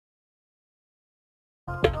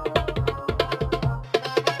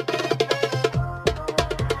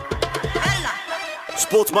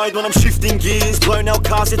sports mode when I'm shifting gears. Blown out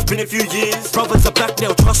cars, it's been a few years. Brothers are back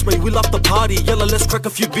now, trust me, we love the party. Yellow, let's crack a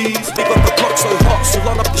few beers. They got the block so hot, so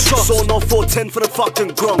line up the shots. Saw no 410 for the fucking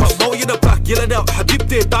Gronks. Mo in the back, yelling out, Habib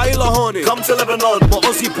there, die Lahani. Come to Lebanon. My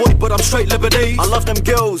Aussie boy, but I'm straight Lebanese. I love them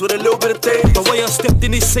girls with a little bit of taste. The way I stepped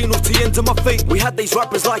in this scene with the end of my feet. We had these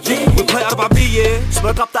rappers like you. We play Arba'mi, yeah.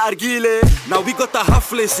 Smoke up the Argile. Now we got the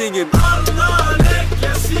Hafle singing. Allah lek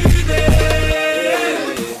ya side.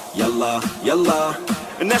 Yalla, yalla.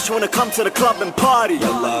 And that's when I come to the club and party.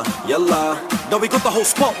 Yalla, yalla. Now we got the whole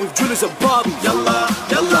spot with drillers and Barbie. Yalla,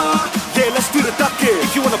 yalla. Yeah, let's do the duck here.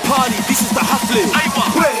 If you wanna party, this is the Hafle.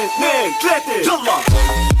 Wait, man, klete. Yalla.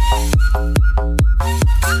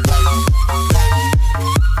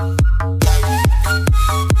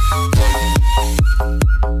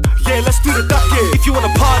 Yeah, let's do the duck here. If you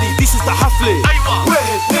wanna party, this is the Hafle.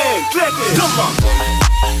 Wait, man, klete. Yalla.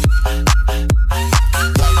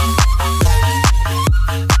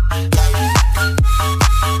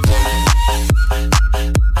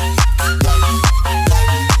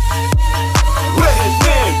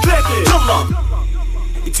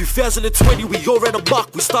 In 2020 we all ran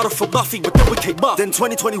amok. We started from nothing but then we came up. Then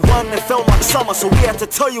 2021 it felt like summer, so we had to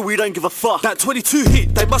tell you we don't give a fuck. That 22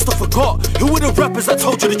 hit, they must have forgot. Who were the rappers that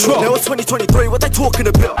told you to drop? Now it's 2023, what they talking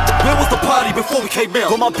about? Where was the party before we came out?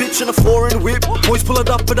 Got my bitch in a foreign whip. Boys pulling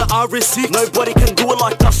up in the RS6. Nobody can do it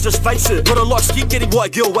like us, just face it. Got a lot of skin getting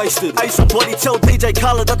white girl wasted. Hey, somebody tell DJ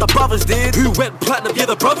Khaled that the brothers did. Who went platinum? Yeah,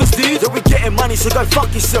 the brothers did. Yeah, we getting money, so go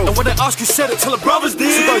fuck yourself. And when they ask you said it, tell the brothers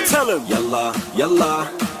did. So go tell them. Yalla, yalla.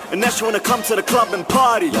 And that's when I come to the club and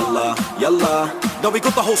party. Yalla, yalla. Now we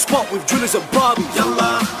got the whole spot with drillers and Barbie.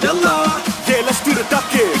 Yalla, yalla. Yeah, let's do the duck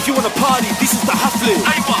here. If you wanna party, this is the Hafle.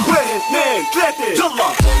 Wait, man, klete.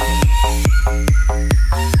 Yalla.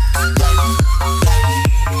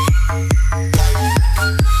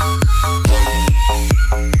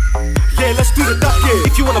 Yeah, let's do the duck here.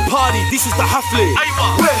 If you wanna party, this is the Hafle.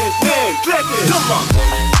 Wait, man, klete. Yalla.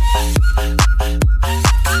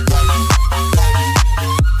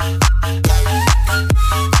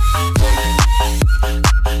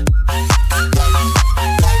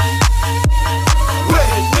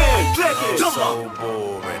 So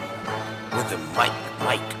boring. With a mic,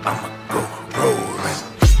 I'ma go roaring.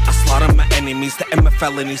 I slaughter my enemies, that ain't my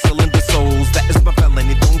felony. Selling the souls, that is my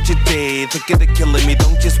felony. Don't you dare thinking of killing me,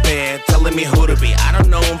 don't you spare telling me who to be. I don't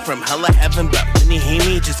know him from hella heaven, but when you hear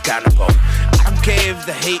me, just gotta go. I don't care if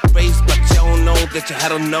the hate race, but you don't know that you had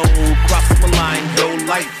to know. Cross my line, your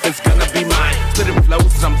life is gonna be mine. Spitting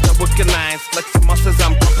flows, I'm done organized. Flexing muscles,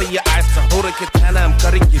 I'm pumping your eyes. So hold a katana, I'm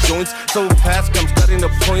cutting your joints. So fast, I'm studying the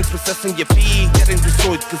points. Possessing your feet, getting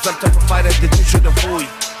destroyed. Cause I'm type of fighter that you should avoid.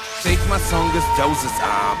 Take my song as doses,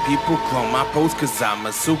 people call my pose cause I'm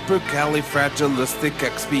a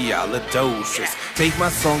supercalifragilisticexpialidocious. Take my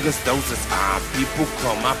song as doses, people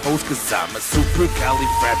call my pose cause I'm a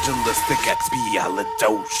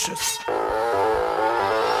supercalifragilisticexpialidocious.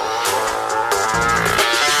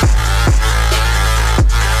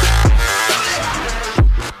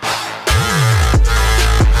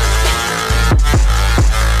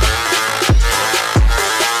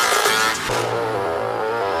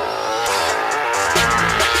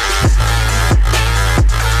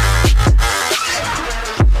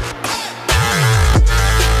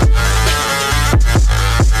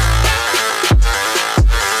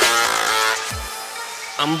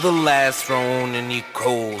 I'm the last throne and you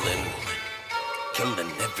coldin',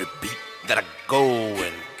 killing every beat that I go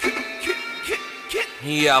in.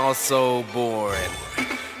 He also boring.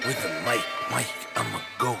 With a mic, I'ma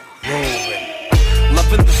go roaring.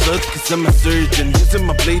 Loving the sludge cause I'm a surgeon. Using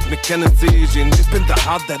my blade, making incision. Dipping the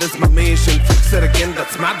heart, that is my mission. Fix it again,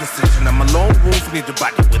 that's my decision. I'm a lone wolf, need a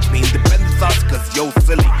body with me. Independent thoughts cause yo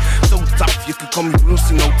silly. So tough, you can call me Bruce.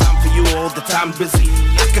 No time for you, all the time busy.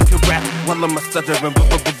 I can feel rap while I'm a stuttering.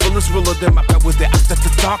 Bullets ruler than my pet with the act at the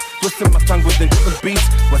top. Twisting my tongue with the beats.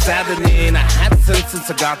 Was adding in, I had sense since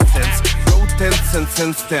I got sense. Road tense and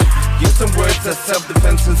since then. Using words as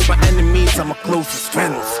self-defense. Since my enemies are my closest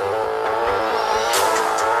friends.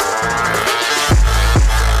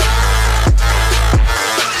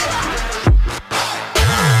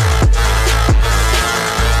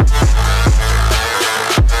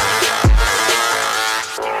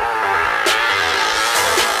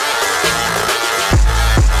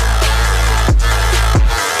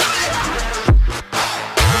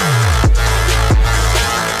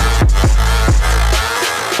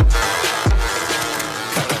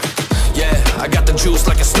 Juice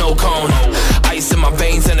like a snow cone, ice in my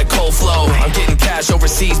veins and a cold flow. I'm getting cash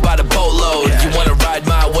overseas by the boatload. You wanna ride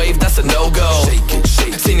my wave? That's a no-go.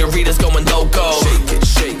 Senoritas going loco,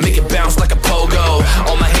 make it bounce like a pogo.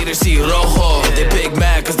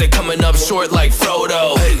 short like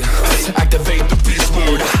Frodo. Activate the beast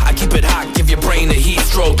mode. I keep it hot, give your brain a heat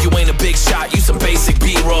stroke. You ain't a big shot, you some basic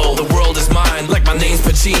B-roll. The world is mine, like my name's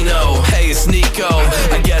Pacino. Hey, it's Nico,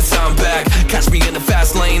 I guess I'm back. Catch me in the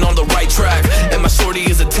fast lane on the right track. And my shorty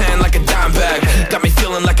is a 10 like a dime bag. Got me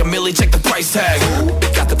feeling like a milli, check the price tag.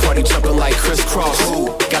 Got the party jumping like crisscross.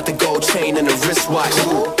 Got the gold chain and the wristwatch.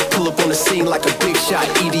 Pull up on the scene like a big shot.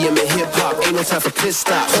 EDM and hip-hop, ain't no time for pit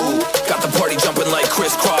stops. Got the party jumping like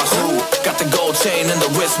crisscross. Got the gold chain and the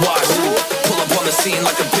wristwatch. Pull up on the scene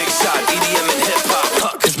like a big shot. EDM and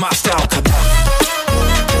hip-hop, cause my style.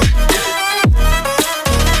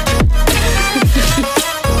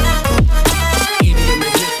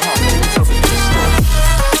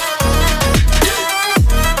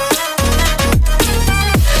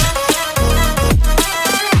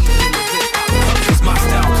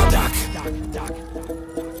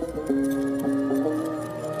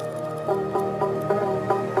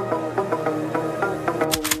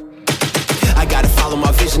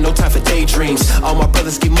 No time for daydreams. All my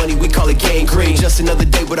brothers get money, we call it gangrene. Just another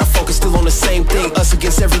day, but our focus still on the same thing. Us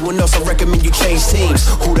against everyone else, I recommend you change teams.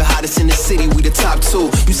 Who the hottest in the city? We the top two.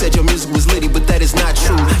 You said your music was litty, but that is not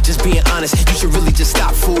true. Just being honest, you should really just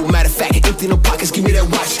stop, fool. Matter of fact, empty no pockets, give me that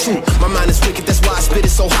watch too. My mind is wicked, that's why I spit it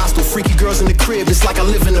so hostile. Freaky girls in the crib, it's like I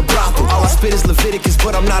live in a brothel. All I spit is Leviticus,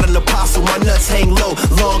 but I'm not an apostle. My nuts hang low,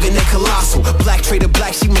 long and they colossal. Black trader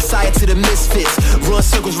black, she messiah to the misfits. Run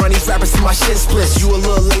circles, run these rappers till my shit splits. You a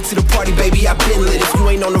little late to the party, baby, I been lit. If you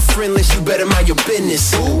ain't on the friend list, you better mind your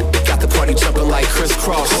business. Got the party jumping like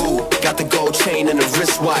crisscross. Got the gold chain and the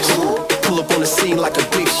wristwatch. Pull up on the scene like a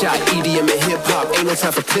big shot. EDM and hip-hop, ain't no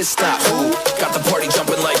time for pit stops. Got the party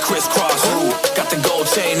jumping like crisscross. Got the gold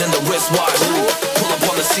chain and the wristwatch. Pull up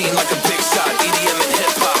on the scene like a big shot. EDM and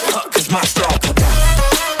hip-hop, cause my style.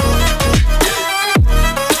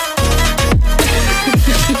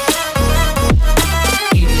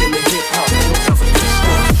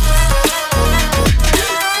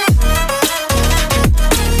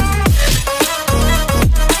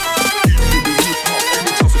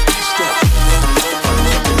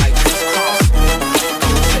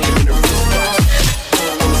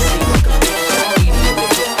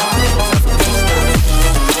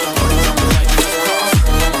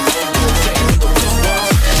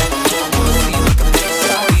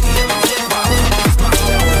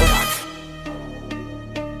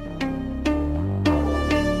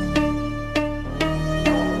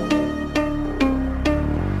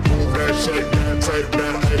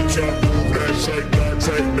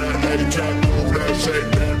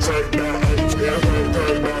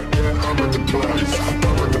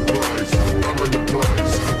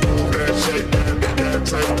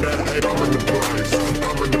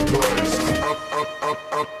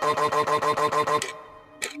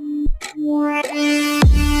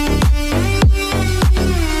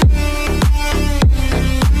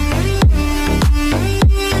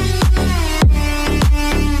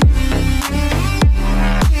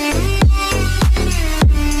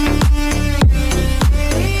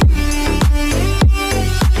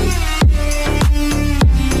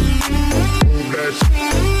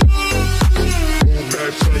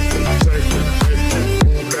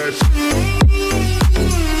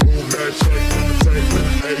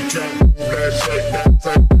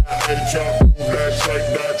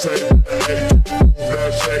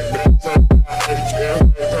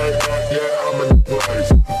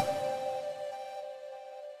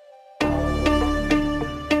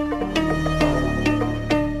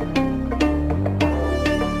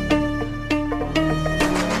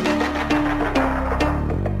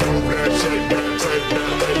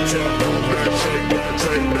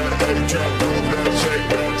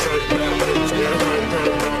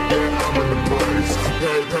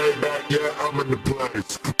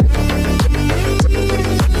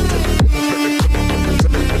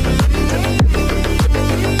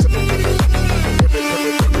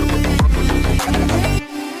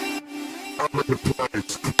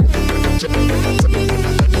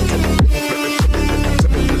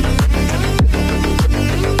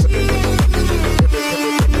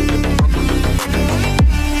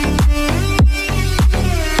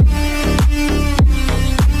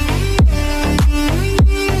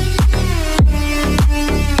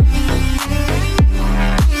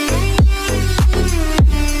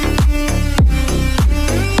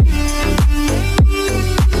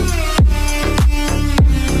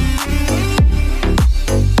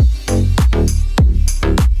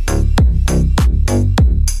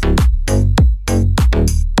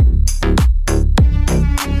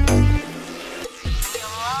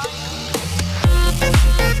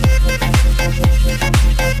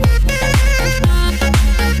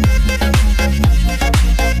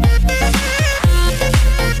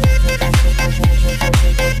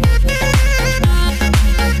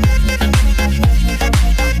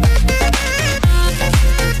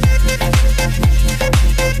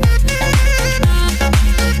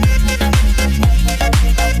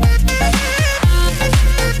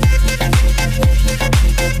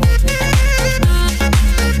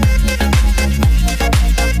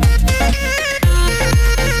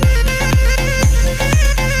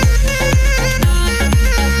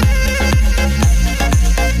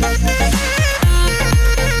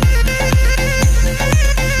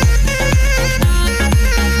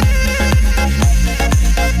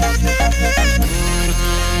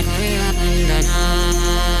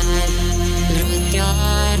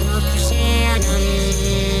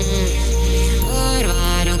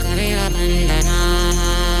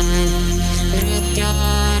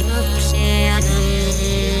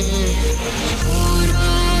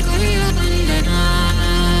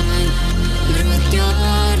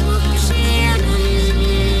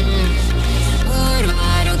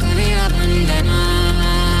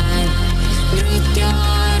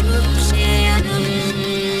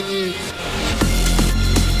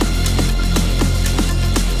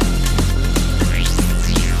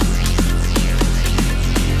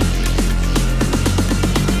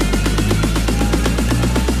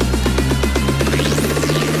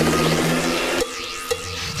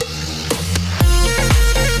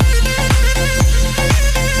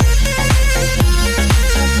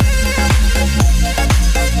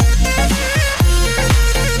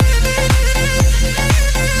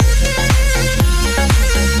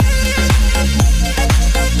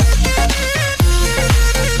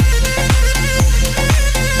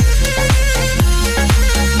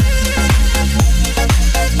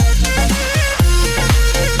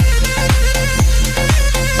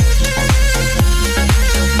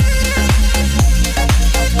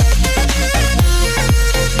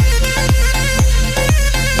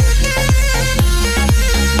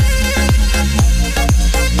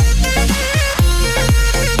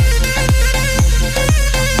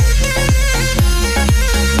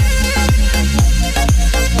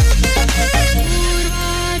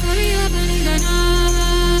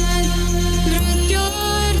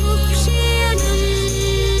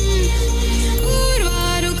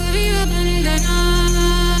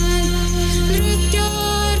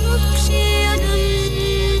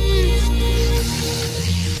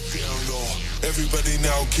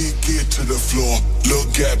 can't get to the floor.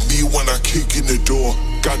 Look at me when I kick in the door.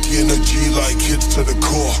 Got the energy like hits to the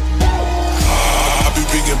core. I be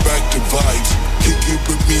bringing back the vibes. Kick it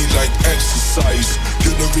with me like exercise.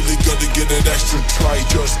 You're not really gonna get an extra try.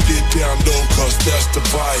 Just get down low, cause that's the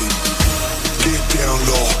vibe. Get down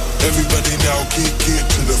low. Everybody now can't get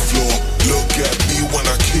to the floor. Look at me when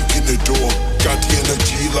I kick in the door. Got the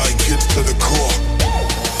energy like hits to the core.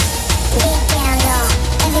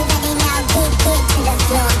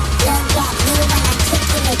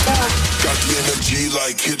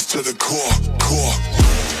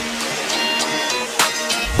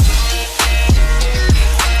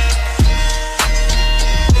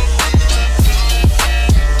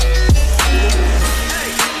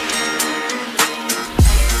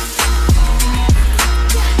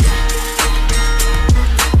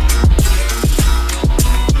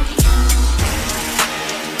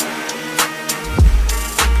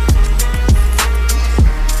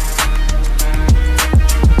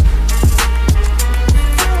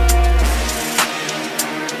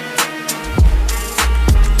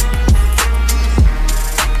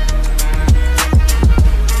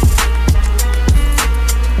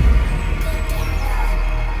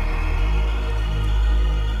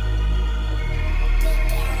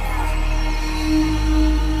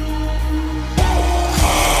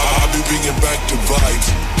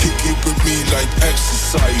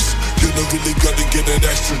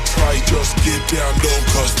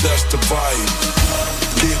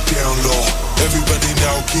 Get down low. Everybody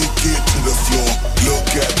now can't get to the floor.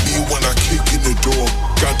 Look at me when I kick in the door.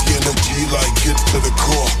 Got the energy like hits to the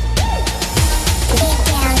core.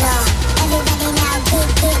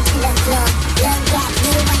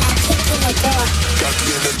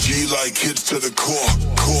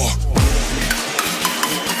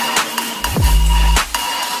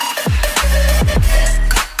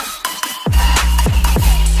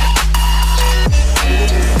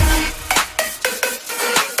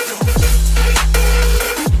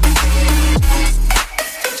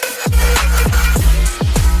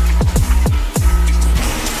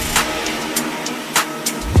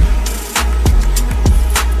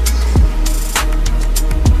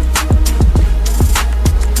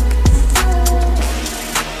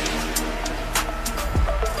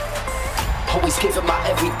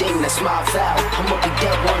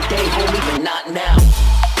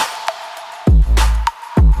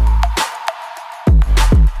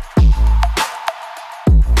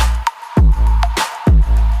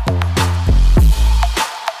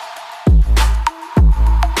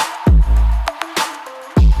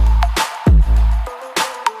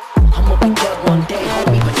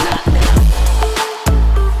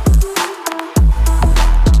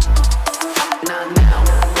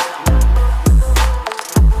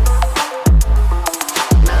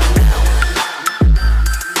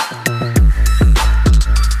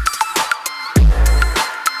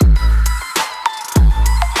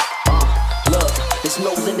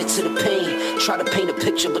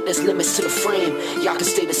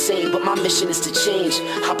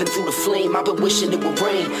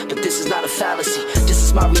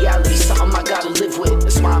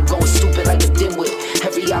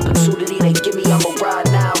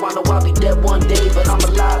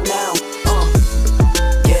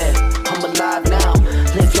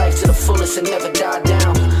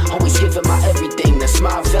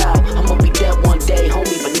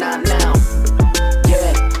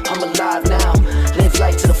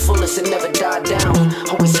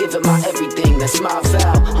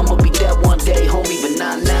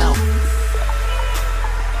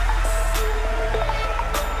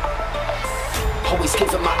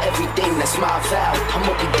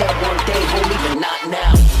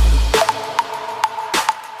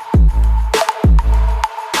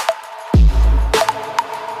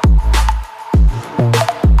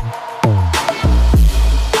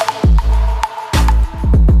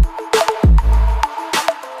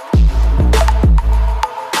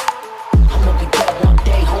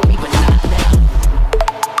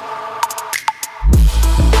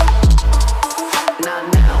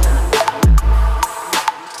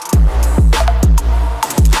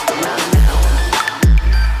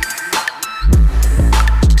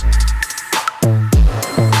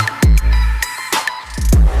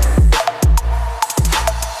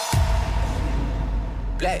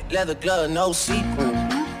 Leather glove, no sequin.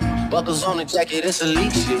 Buckles on the jacket, it's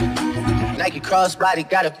elite shit. Nike crossbody,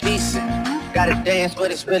 got a piece in. Gotta dance,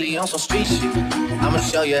 but it's really on some street shit. I'ma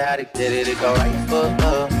show you how to get it. It go right foot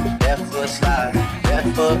up, left foot slide,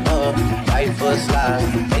 left foot up, right foot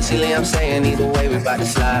slide. Basically, I'm saying either way, we bout to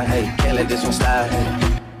slide. Hey, can't let this one slide.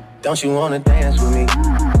 Hey, don't you wanna dance with me?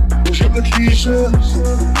 جبتليش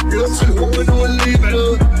قلت لهم نولي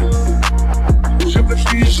معاه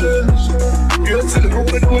جبتليش قلت لهم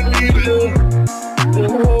نولي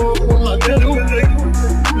معاه والله قالوا لي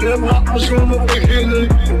لا ما عاشوا فيك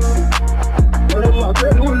والله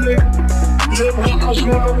قالوا لي لا ما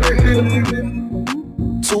عاشوا فيك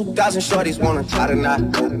 2,000 shorties wanna tie the knot.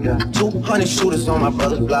 200 shooters on my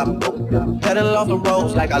brother's block. Pedal off the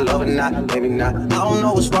roads like I love it, not, maybe not. I don't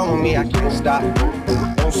know what's wrong with me, I can't stop.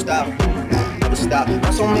 Won't stop, never stop.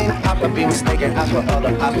 Got so many cops, I be mistaken ops for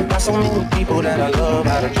other ops. Got so many people that I love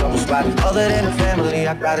out of trouble spot. Other than the family,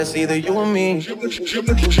 I got it's either you or me.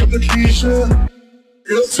 جبتليش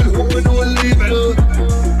قلت لهم نولي معاه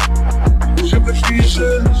جبتليش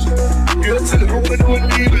قلت لهم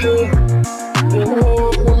نولي معاه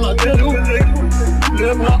والله قالوا لي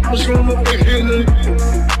لا ما عاشوا فيك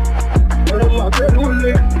والله قالوا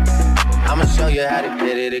لي I'ma show you how to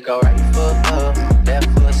get it. It go right foot up, left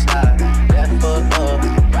foot slide, left foot up,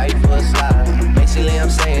 right foot slide. Basically I'm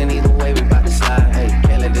saying either way we bout to slide. Hey,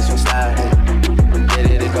 can't let this one slide. Hey, get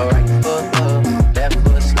it. It go right foot up, left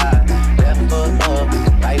foot slide, left foot up,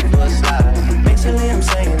 right foot slide. Basically I'm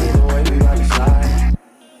saying either way we bout to slide.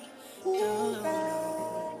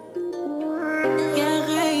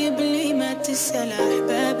 تسأل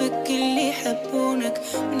أحبابك اللي يحبونك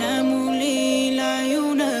ناموا لي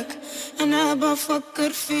لعيونك أنا بفكر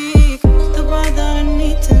فيك تبعد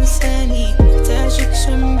عني تنساني محتاجك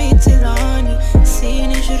جنبي تدعاني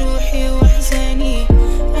نسيني جروحي وأحزاني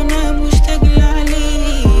أنا مشتاق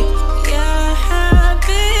لعليك يا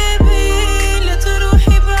حبيبي لا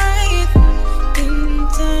تروحي بعيد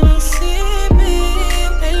انت نصيبي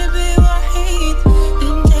وقلبي وحيد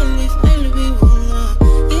انت اللي في قلبي والله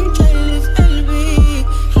انت اللي في قلبي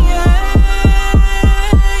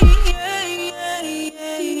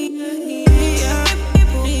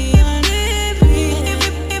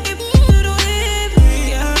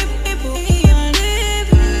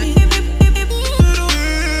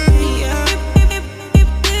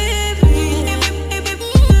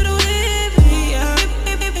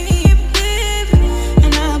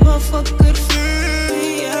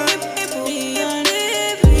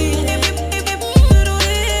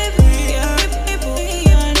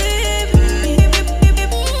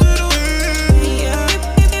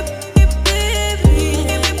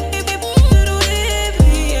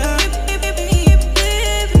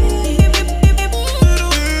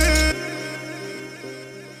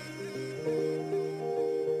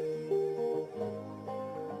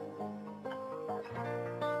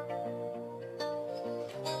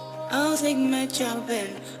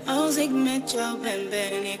عاوزك ما تجاوبن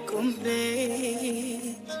بينك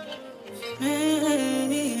وبين